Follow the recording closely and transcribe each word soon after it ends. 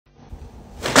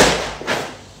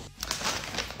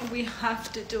we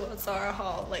have to do a Zara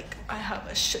haul. Like, I have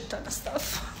a shit ton of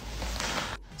stuff.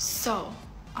 So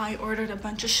I ordered a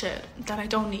bunch of shit that I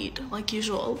don't need, like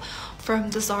usual,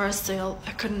 from the Zara sale.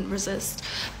 I couldn't resist,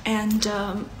 and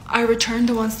I returned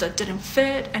the ones that didn't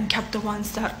fit and kept the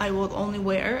ones that I will only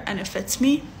wear and it fits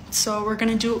me. So we're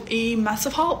gonna do a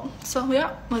massive haul. So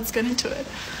yeah, let's get into it.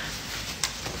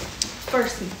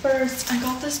 First thing first, I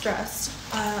got this dress.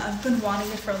 I've been wanting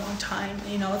it for a long time.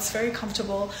 You know, it's very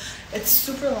comfortable. It's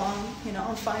super long, you know,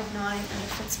 I'm 5'9", and it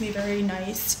fits me very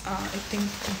nice. I think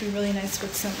it'd be really nice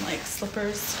with some like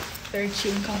slippers. Very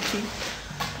cute and comfy.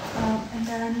 And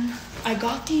then I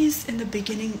got these in the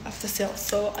beginning of the sale,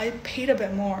 so I paid a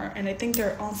bit more, and I think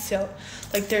they're on sale,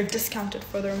 like they're discounted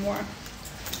furthermore.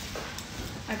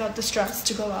 I got this dress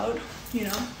to go out, you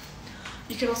know.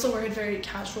 You can also wear it very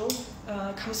casual.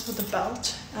 Comes with a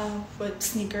belt, with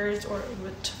sneakers or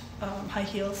with high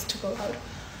heels to go out.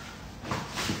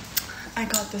 I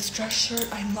got this dress shirt.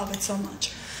 I love it so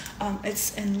much.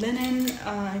 It's in linen.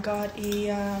 I got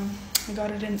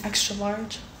it in extra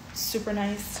large. Super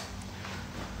nice.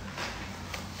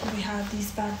 We have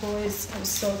these bad boys. I was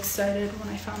so excited when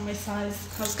I found my size.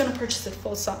 I was gonna purchase it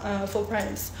full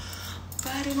price,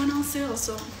 but it went on sale,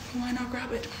 so why not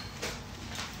grab it?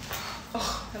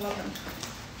 Oh, I love them.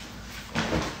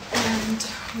 And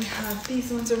we have these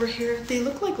ones over here. They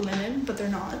look like linen, but they're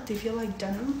not. They feel like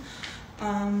denim.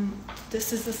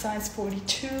 This is the size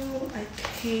 42. I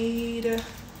paid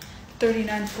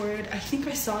 $39 for it. I think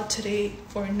I saw it today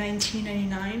for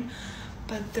 $19.99,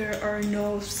 but there are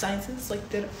no sizes. Like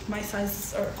my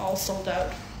sizes are all sold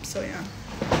out. So yeah,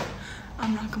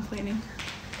 I'm not complaining.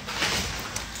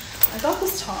 I got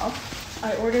this top.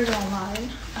 I ordered it online.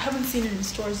 I haven't seen it in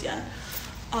stores yet.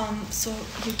 So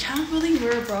you can't really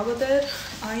wear a bra with it.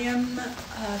 I am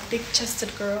a big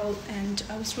chested girl and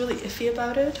I was really iffy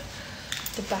about it.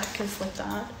 The back is like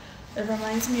that. It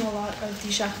reminds me a lot of the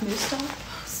Jacquemus top.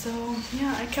 So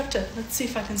yeah, I kept it. Let's see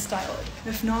if I can style it.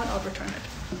 If not, I'll return it.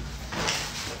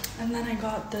 And then I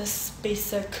got this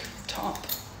basic top.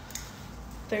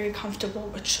 Very comfortable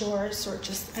with shorts or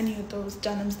just any of those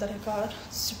denims that I got.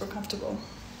 Super comfortable.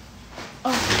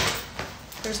 Oh,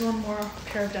 there's one more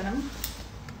pair of denim.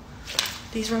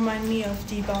 These remind me of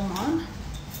the Belmont.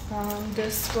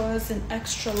 This was an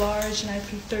extra large and I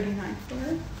paid $39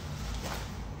 for it.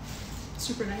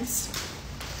 Super nice.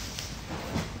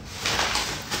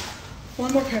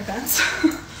 One more pair of pants.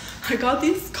 I got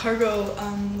these cargo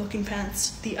looking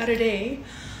pants the other day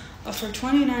for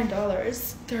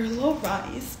 $29. They're low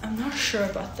rise. I'm not sure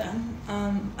about them.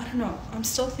 I don't know. I'm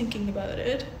still thinking about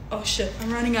it. Oh shit,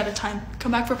 I'm running out of time.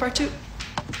 Come back for part 2.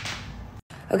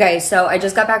 Okay, so I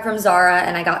just got back from Zara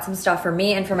and I got some stuff for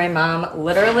me and for my mom.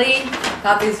 Literally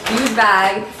got this huge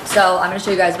bag. So I'm gonna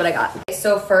show you guys what I got.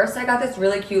 So first I got this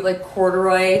really cute like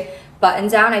corduroy button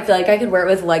down. I feel like I could wear it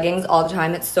with leggings all the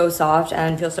time. It's so soft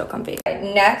and feels so comfy.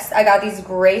 Next, I got these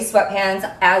gray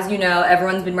sweatpants. As you know,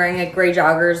 everyone's been wearing like gray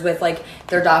joggers with like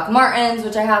their Doc Martens,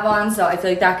 which I have on. So I feel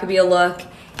like that could be a look.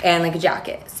 And like a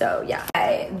jacket, so yeah.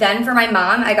 Okay. Then for my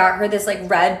mom, I got her this like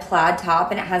red plaid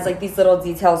top and it has like these little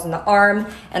details in the arm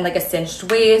and like a cinched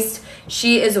waist.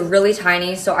 She is really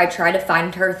tiny, so I try to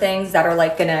find her things that are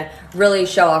like gonna really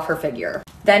show off her figure.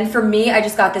 Then for me, I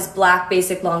just got this black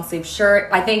basic long sleeve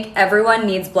shirt. I think everyone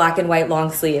needs black and white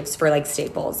long sleeves for like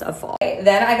staples of fall. Okay.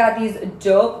 Then I got these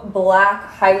dope black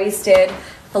high-waisted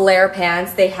flare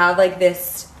pants. They have like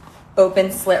this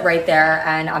open slit right there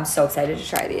and I'm so excited to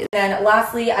try these. Then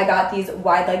lastly, I got these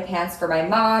wide leg pants for my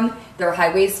mom. They're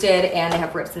high-waisted and they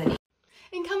have rips in the knee.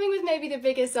 In coming with maybe the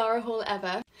biggest Zara haul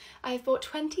ever, I have bought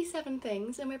 27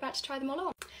 things and we're about to try them all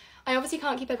on. I obviously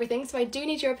can't keep everything, so I do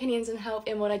need your opinions and help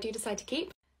in what I do decide to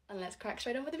keep. And let's crack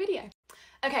straight on with the video.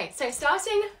 Okay, so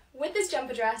starting with this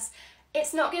jumper dress,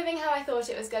 it's not giving how I thought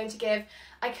it was going to give.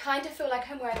 I kind of feel like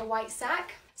I'm wearing a white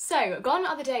sack. So, gone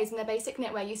are the days when their basic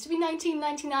knitwear used to be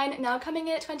 $19.99, now coming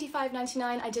in at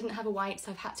 $25.99. I didn't have a white, so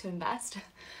I've had to invest.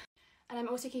 And I'm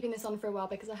also keeping this on for a while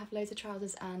because I have loads of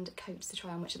trousers and coats to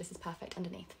try on, which this is perfect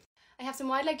underneath. I have some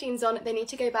wide leg jeans on. They need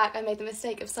to go back. I made the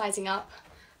mistake of sizing up.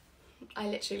 I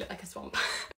literally look like a swamp.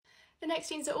 The next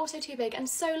jeans are also too big and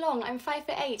so long. I'm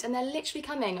 5'8" and they're literally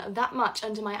coming that much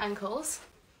under my ankles.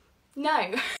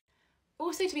 No.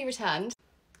 Also to be returned,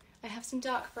 I have some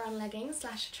dark brown leggings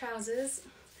slash trousers.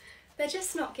 They're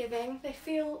just not giving. They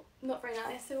feel not very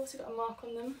nice. They've also got a mark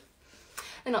on them.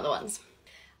 They're not the ones.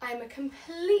 I'm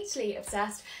completely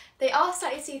obsessed. They are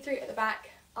slightly see-through at the back.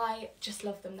 I just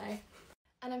love them though.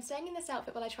 And I'm staying in this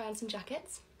outfit while I try on some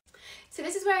jackets. So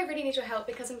this is where I really need your help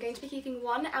because I'm going to be keeping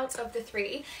one out of the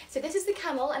 3. So this is the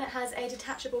camel and it has a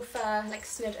detachable fur like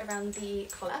snood around the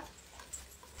collar.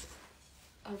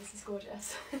 Oh, this is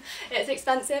gorgeous. It's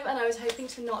expensive and I was hoping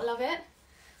to not love it.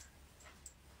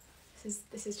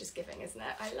 This is just giving, isn't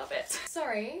it? I love it.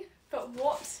 Sorry, but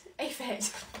what a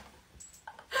fit.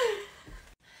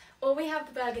 Or we have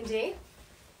the burgundy.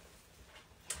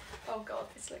 Oh god,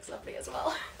 this looks lovely as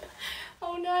well.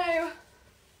 Oh no.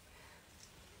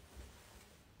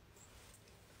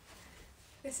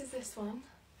 This is this one.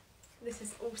 This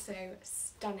is also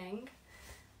stunning.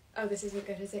 Oh, this isn't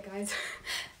good, is it, guys?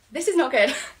 This is not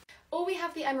good. Or we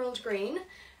have the emerald green.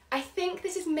 I think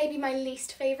this is maybe my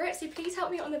least favourite, so please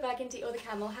help me on the burgundy or the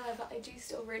camel. However, I do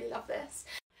still really love this.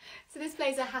 So this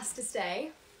blazer has to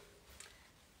stay.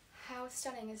 How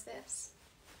stunning is this?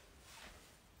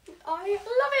 I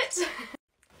love it!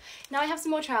 Now I have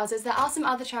some more trousers. There are some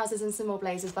other trousers and some more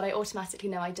blazers, but I automatically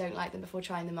know I don't like them before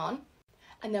trying them on.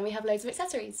 And then we have loads of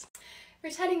accessories.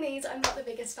 Returning these, I'm not the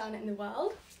biggest fan in the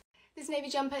world. This navy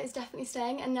jumper is definitely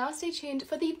staying, and now stay tuned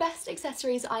for the best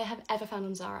accessories I have ever found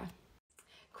on Zara.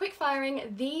 Quick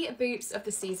firing, the boots of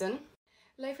the season.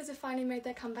 Loafers have finally made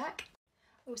their comeback,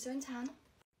 also in tan.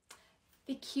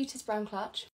 The cutest brown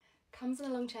clutch, comes in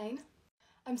a long chain.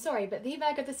 I'm sorry, but the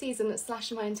bag of the season that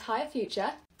slashed my entire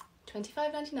future,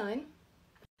 $25.99.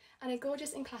 And a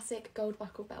gorgeous and classic gold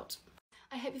buckle belt.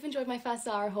 I hope you've enjoyed my first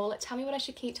Zara haul. Tell me what I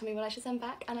should keep, tell me what I should send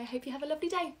back, and I hope you have a lovely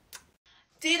day.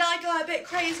 Did I go a bit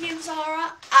crazy in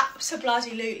Zara?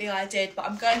 Absolutely I did, but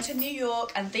I'm going to New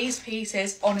York and these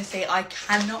pieces, honestly, I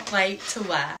cannot wait to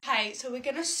wear. Okay, so we're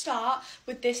going to start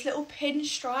with this little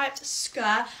pinstriped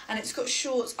skirt and it's got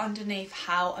shorts underneath.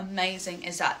 How amazing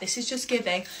is that? This is just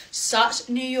giving such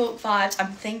New York vibes.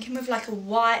 I'm thinking with like a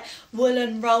white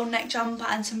woolen roll neck jumper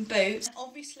and some boots. And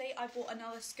obviously I bought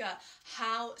another skirt.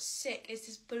 How sick is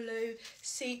this blue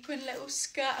sequin little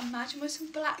skirt? Imagine with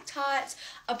some black tights,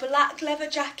 a black leather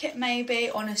jacket maybe.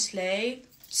 Honestly,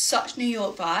 such New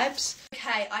York vibes.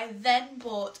 Okay, I then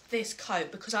bought this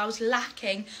coat because I was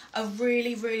lacking a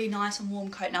really nice and warm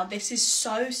coat. Now this is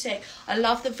so sick. I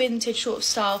love the vintage sort of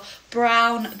style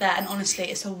brown there, and honestly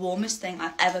it's the warmest thing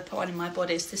I've ever put on in my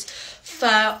body. It's this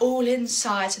fur all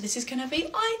inside, so this is going to be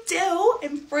ideal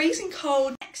in freezing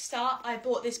cold. Next up, I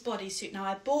bought this bodysuit. Now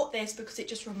I bought this because it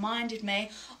just reminded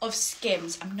me of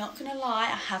Skims. I'm not going to lie,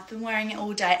 I have been wearing it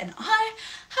all day and I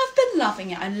have been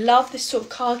loving it. I love this sort of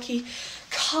khaki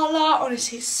colour.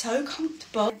 Honestly, it's so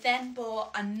comfortable. I then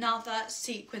bought another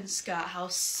sequin skirt. How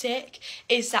sick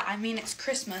is that? I mean, it's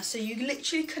Christmas, so you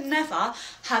literally could never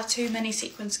have too many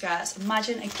sequin skirts.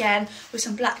 Imagine again with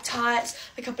some black tights,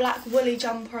 like a black woolly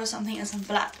jumper or something, and some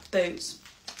black boots.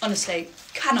 Honestly,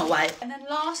 cannot wait. And then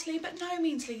lastly, but no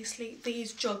means leastly,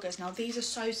 these joggers. Now these are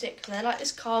so sick. They're like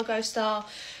this cargo style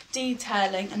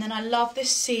detailing, and then I love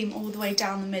this seam all the way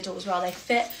down the middle as well. They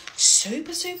fit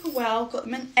super well. Got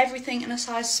them in everything in a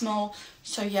size small.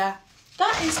 So yeah,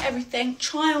 that is everything.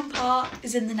 Try on part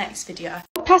is in the next video.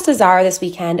 Past to Zara this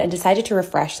weekend and decided to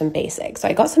refresh some basics. So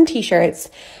I got some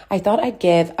t-shirts. I thought I'd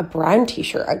give a brown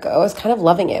t-shirt a go. I was kind of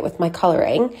loving it with my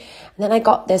coloring. And then I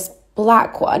got this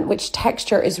black one, which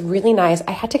texture is really nice.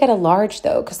 I had to get a large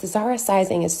though because the Zara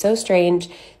sizing is so strange.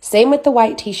 Same with the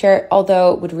white t-shirt,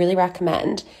 although would really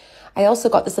recommend. I also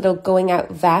got this little going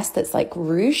out vest that's like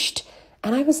ruched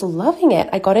and I was loving it.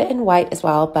 I got it in white as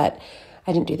well, but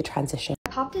I didn't do the transition. I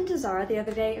popped into Zara the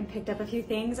other day and picked up a few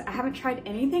things. I haven't tried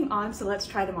anything on, so let's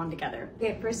try them on together.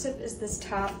 Okay, first up is this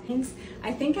top.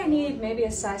 I think I need maybe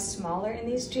a size smaller in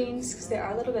these jeans because they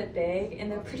are a little bit big and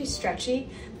they're pretty stretchy,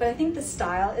 but I think the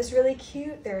style is really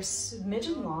cute. They're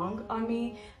smidgen long on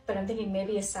me, but I'm thinking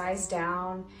maybe a size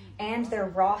down, and they're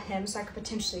raw hem, so I could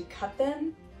potentially cut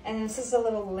them. And this is a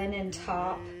little linen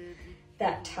top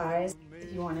that ties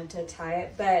if you wanted to tie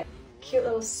it, but cute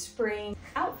little spring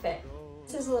outfit.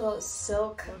 This is a little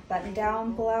silk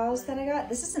button-down blouse that I got.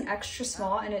 This is an extra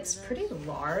small and it's pretty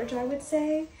large, I would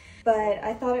say, but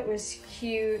I thought it was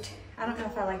cute. I don't know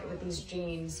if I like it with these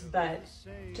jeans, but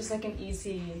just like an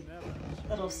easy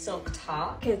little silk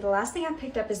top. Okay, the last thing I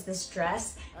picked up is this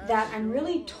dress that I'm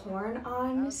really torn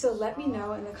on, so let me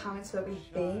know in the comments what we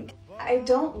think. I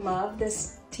don't love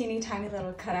this teeny tiny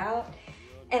little cutout,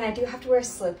 and I do have to wear a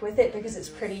slip with it because it's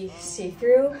pretty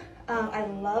see-through. I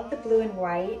love the blue and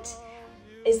white.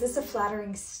 Is this a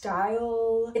flattering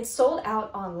style? It's sold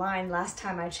out online last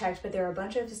time I checked, but there are a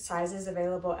bunch of sizes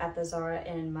available at the Zara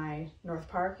in my North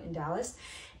Park in Dallas.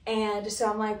 And so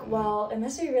I'm like, well, it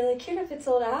must be really cute if it's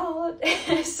sold out.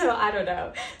 So I don't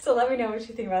know. So let me know what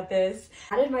you think about this.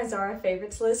 I added my Zara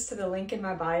favorites list to the link in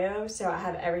my bio, so I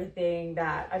have everything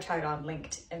that I tried on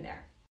linked in there.